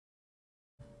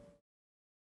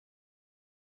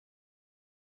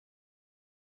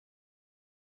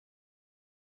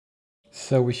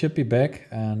So we should be back,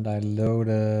 and I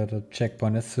loaded a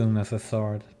checkpoint as soon as I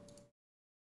saw it.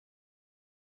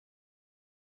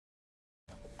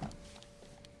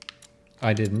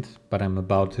 I didn't, but I'm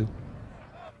about to.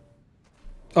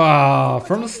 Ah,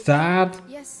 from the start!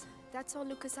 Yes, that's all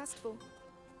Lucas asked for.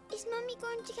 Is Mummy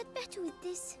going to get better with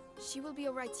this? She will be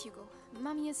alright, Hugo.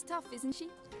 Mummy is tough, isn't she?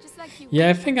 Just like you. Yeah,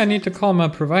 I think I need to call my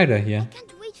provider here. I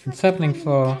can't wait for It's happening it to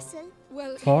find in the for castle.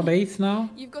 Well, 4 days now?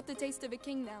 you've got the taste of a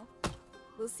king now.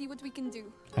 We'll see what we can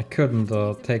do. I couldn't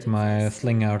take my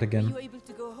sling out Are again. you able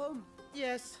to go home?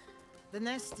 Yes, the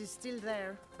nest is still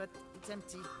there, but it's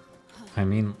empty. I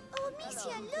mean, Oh, Amicia,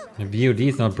 look! the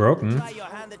VOD's not broken. Try your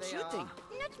hand at shooting.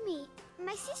 Not me.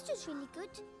 My sister's really good.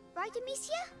 Right,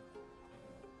 Amicia?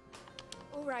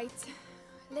 Alright,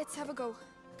 let's have a go.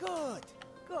 Good,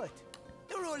 good.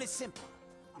 The rule is simple.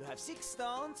 You have 6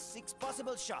 stones, 6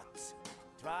 possible shots.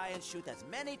 Try and shoot as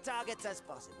many targets as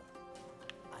possible.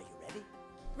 Are you ready?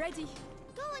 Ready?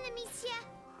 Go on, Amicia!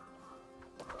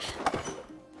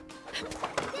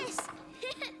 This!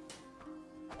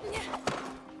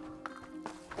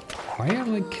 Why are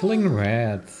they killing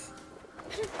rats?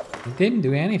 They didn't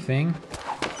do anything.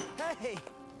 Hey!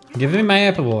 Give me my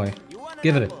apple, boy. You want an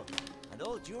Give it. apple. And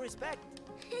all due respect.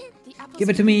 The apples Give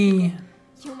it to me.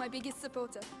 You're my biggest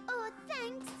supporter, Oh,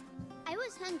 thanks. I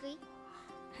was hungry.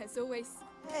 as always.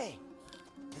 Hey!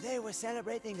 Today we're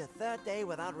celebrating the 3rd day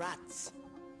without rats.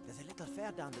 There's a little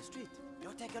fair down the street.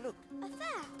 Go take a look. A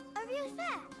fair. A real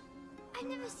fair. I've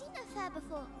never seen a fair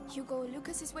before. Hugo,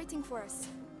 Lucas is waiting for us.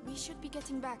 We should be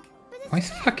getting back. But it's Why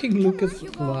is fucking Lucas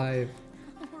alive?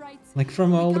 Alright. Like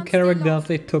from all the can't stay long. characters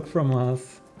they took from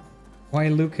us. Why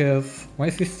Lucas? Why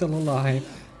is he still alive?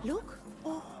 Look!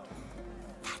 Oh,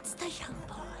 that's the young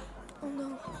boy. Oh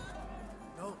no.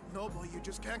 No, boy, you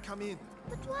just can't come in.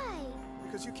 But why?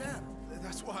 Because you can.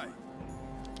 That's why.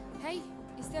 Hey,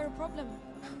 is there a problem?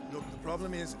 Look, the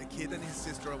problem is a kid and his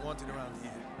sister are wanted around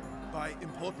here by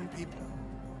important people.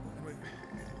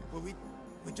 And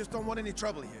we just don't want any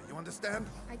trouble here, you understand?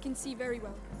 I can see very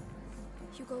well.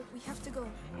 Hugo, we have to go.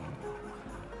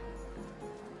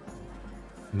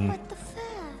 But the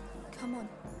fair. Come on.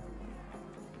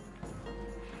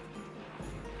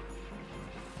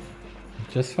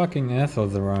 Just fucking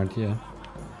assholes around here.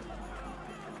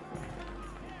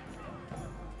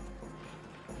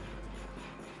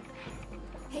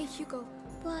 Hey, Hugo.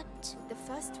 What? The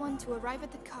first one to arrive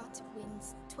at the cart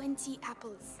wins 20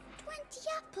 apples. 20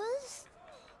 apples?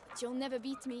 But you'll never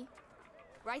beat me.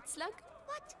 Right, Slug?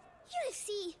 What? You'll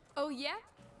see. Oh, yeah?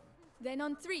 Then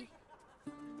on 3.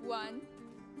 1,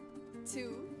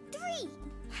 2. 3.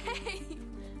 Hey!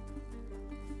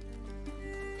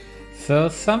 So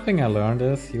something I learned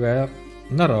is you have,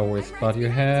 not always, but you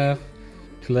have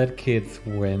to let kids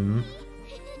win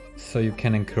so you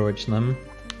can encourage them.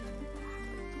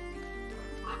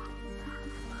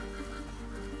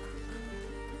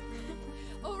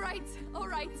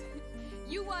 Alright.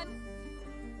 You won.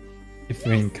 If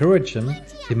we encourage him,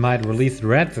 he might release the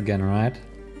rats again, right?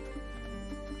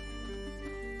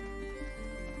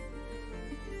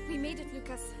 We made it,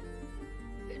 Lucas.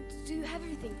 Do you have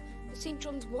everything? The St.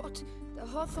 John's wort, the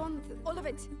hawthorn, all of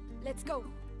it. Let's go.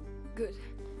 Good.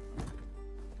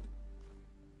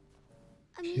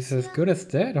 She's as good as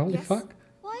dead, holy Yes? fuck.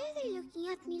 Why are they looking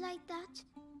at me like that?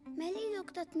 Melly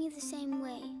looked at me the same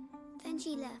way. Then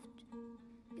she left.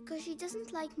 Because she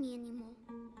doesn't like me anymore.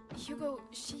 Hugo,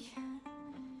 she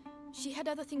had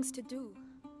other things to do.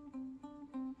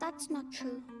 That's not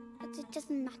true. But it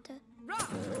doesn't matter.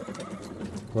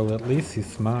 Well, at least he's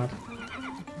smart.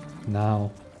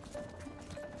 Now.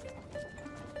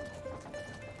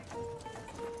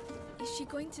 Is she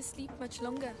going to sleep much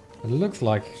longer? It looks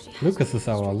like Lucas is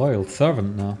our loyal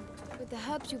servant now. With the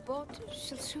herbs you bought,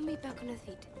 she'll soon be back on her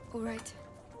feet. Alright.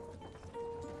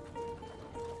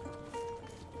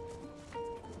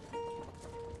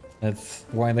 That's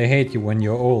why they hate you when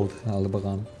you're old,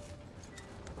 Aldebaran.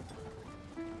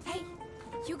 Hey,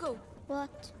 Hugo,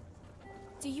 What?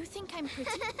 do you think I'm pretty?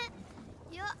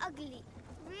 You're ugly.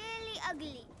 Really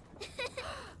ugly.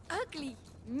 Ugly?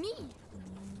 Me?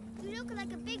 You look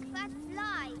like a big fat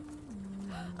fly.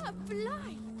 A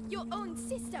fly? Your own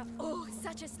sister? Oh,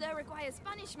 such a slur requires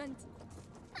punishment.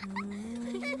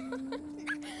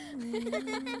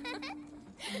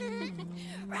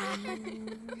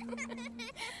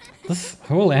 This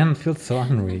whole end feels so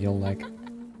unreal, like...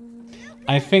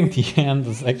 I think the end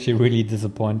is actually really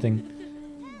disappointing.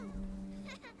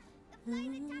 The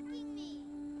fly's attacking me.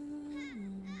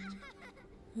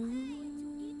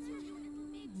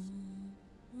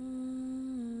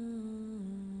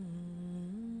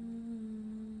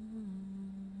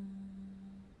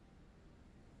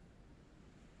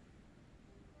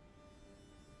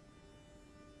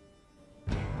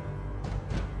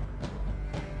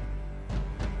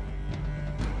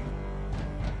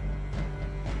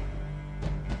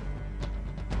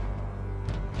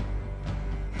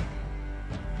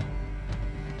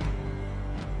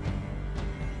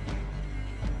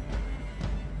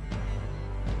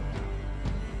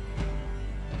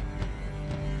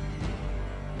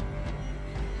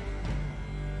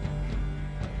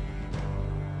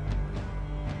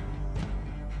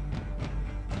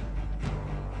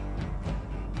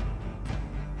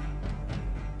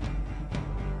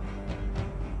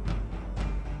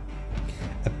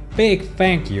 big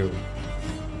thank you.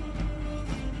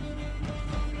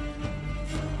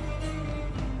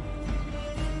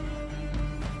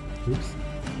 Oops.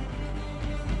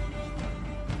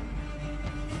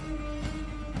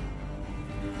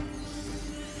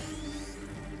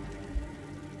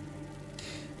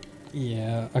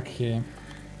 Yeah, okay.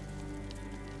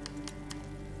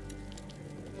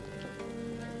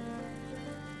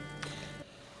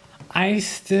 I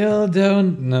still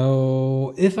don't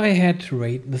know if I had to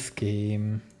rate this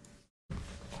game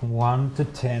 1 to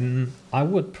 10. I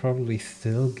would probably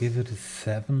still give it a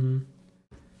 7.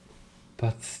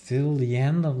 But still, the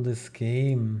end of this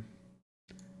game.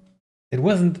 It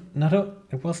was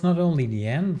not only the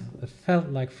end. It felt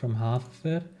like from half of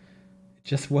it, it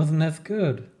just wasn't as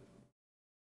good.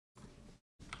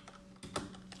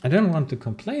 I don't want to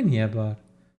complain here, but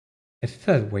it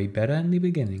felt way better in the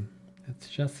beginning. That's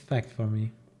just fact for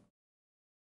me.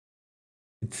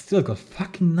 It still got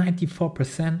fucking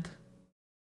 94%.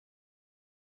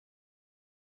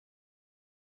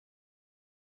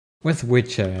 Where's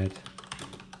Witcher at?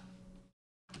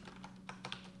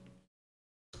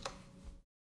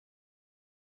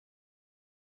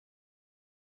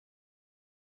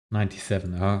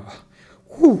 $97. Oh.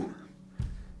 Whew.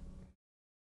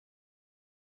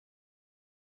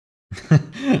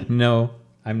 No,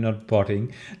 I'm not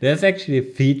botting. There's actually a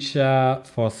feature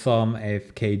for some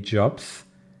AFK jobs,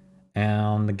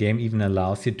 and the game even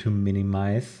allows you to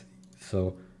minimize.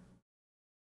 So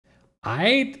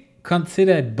I'd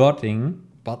consider it botting,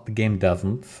 but the game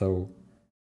doesn't. So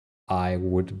I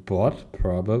would bot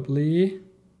probably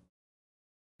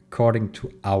according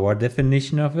to our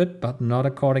definition of it, but not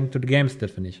according to the game's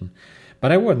definition.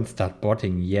 But I wouldn't start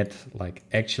botting yet, like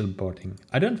actual botting.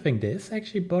 I don't think there is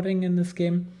actually botting in this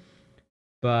game,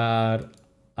 but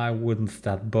I wouldn't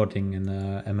start botting in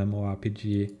a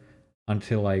MMORPG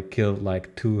until I killed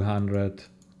like 200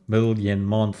 million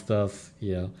monsters.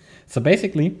 Yeah. So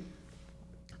basically,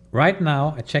 right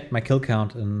now I checked my kill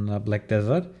count in Black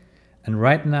Desert, and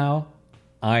right now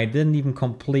I didn't even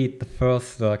complete the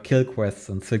first kill quests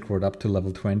in Silk Road up to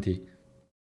level 20.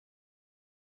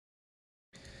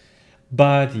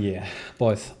 But yeah,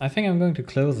 boys, I think I'm going to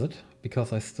close it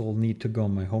because I still need to go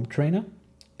on my home trainer.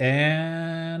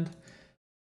 And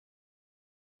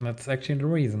that's actually the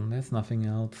reason. There's nothing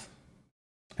else.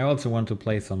 I also want to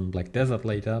play some Black Desert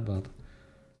later, but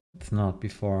it's not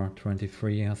before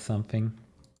 23 or something.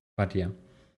 But yeah.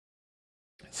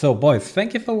 So boys,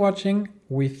 thank you for watching.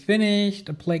 We finished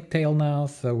A Plague Tale now,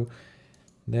 so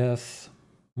there's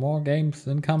more games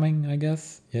incoming, I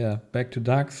guess. Yeah, back to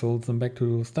Dark Souls and back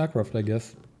to StarCraft, I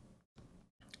guess.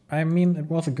 I mean, it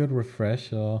was a good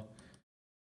refreshing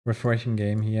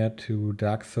game here to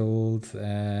Dark Souls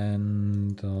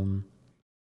and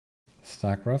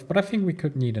StarCraft, but I think we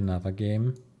could need another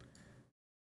game.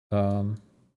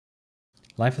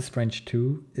 Life is Strange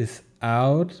 2 is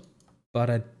out, but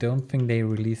I don't think they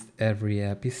released every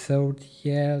episode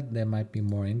yet. There might be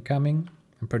more incoming.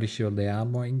 I'm pretty sure there are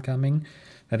more incoming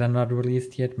that are not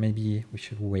released yet. Maybe we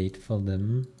should wait for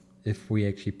them if we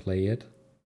actually play it.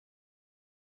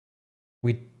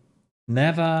 We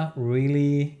never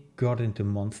really got into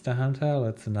Monster Hunter.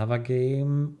 That's another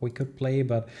game we could play,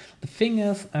 but the thing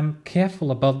is, I'm careful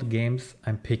about the games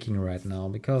I'm picking right now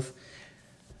because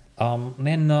there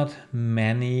are not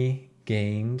many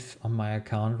games on my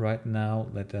account right now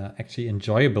that are actually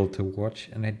enjoyable to watch,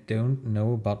 and I don't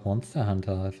know about Monster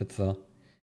Hunter if it's a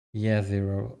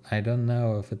Zero. I don't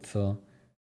know if it's a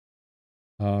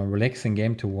relaxing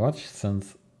game to watch,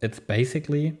 since it's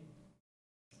basically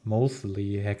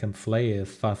mostly hack and slay as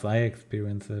far as I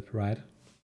experience it, right?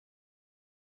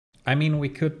 I mean, we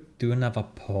could do another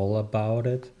poll about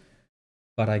it,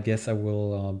 but I guess I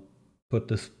will put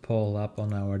this poll up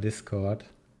on our Discord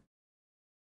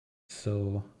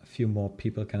so a few more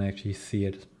people can actually see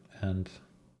it and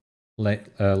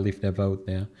leave their vote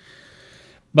there.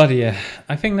 But yeah,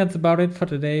 I think that's about it for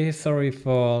today. Sorry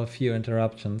for a few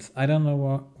interruptions. I don't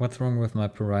know what's wrong with my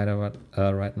provider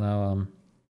right now.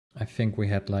 I think we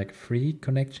had like 3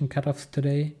 connection cutoffs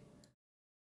today.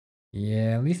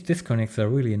 Yeah, these disconnects are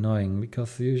really annoying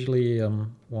because usually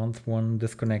once one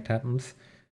disconnect happens,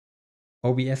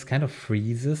 OBS kind of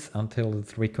freezes until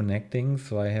it's reconnecting,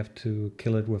 so I have to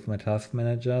kill it with my task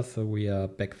manager so we are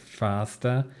back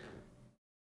faster.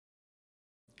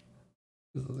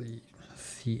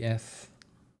 CS.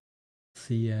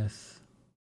 You're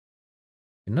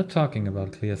not talking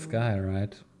about Clear Sky,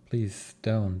 right? Please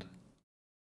don't.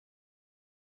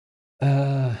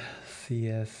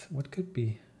 CS. What could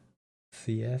be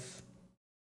CS?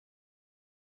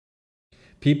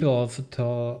 People also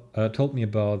told me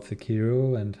about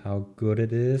Sekiro and how good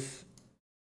it is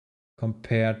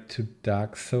compared to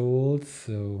Dark Souls,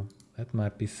 so that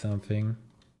might be something.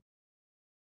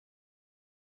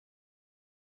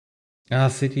 Ah,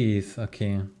 cities,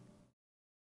 okay.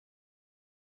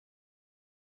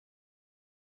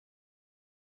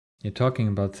 You're talking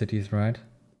about cities, right?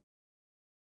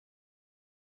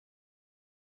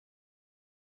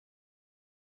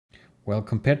 Well,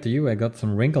 compared to you, I got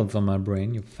some wrinkles on my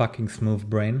brain, you fucking smooth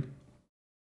brain.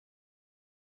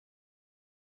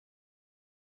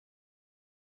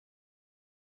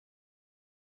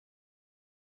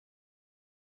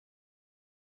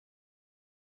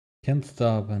 Can't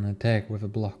stop an attack with a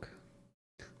block.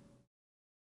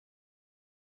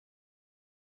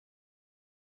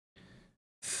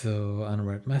 So,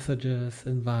 unread messages,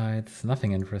 invites,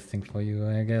 nothing interesting for you,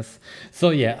 I guess. So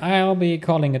yeah, I'll be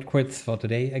calling it quits for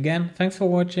today. Again, thanks for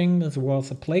watching. This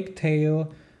was A Plague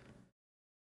Tale.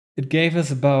 It gave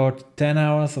us about 10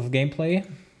 hours of gameplay.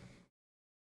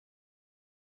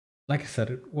 Like I said,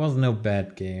 it was no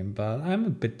bad game, but I'm a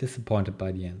bit disappointed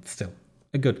by the end. Still,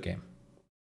 a good game.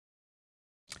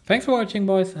 Thanks for watching,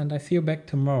 boys, and I see you back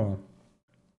tomorrow.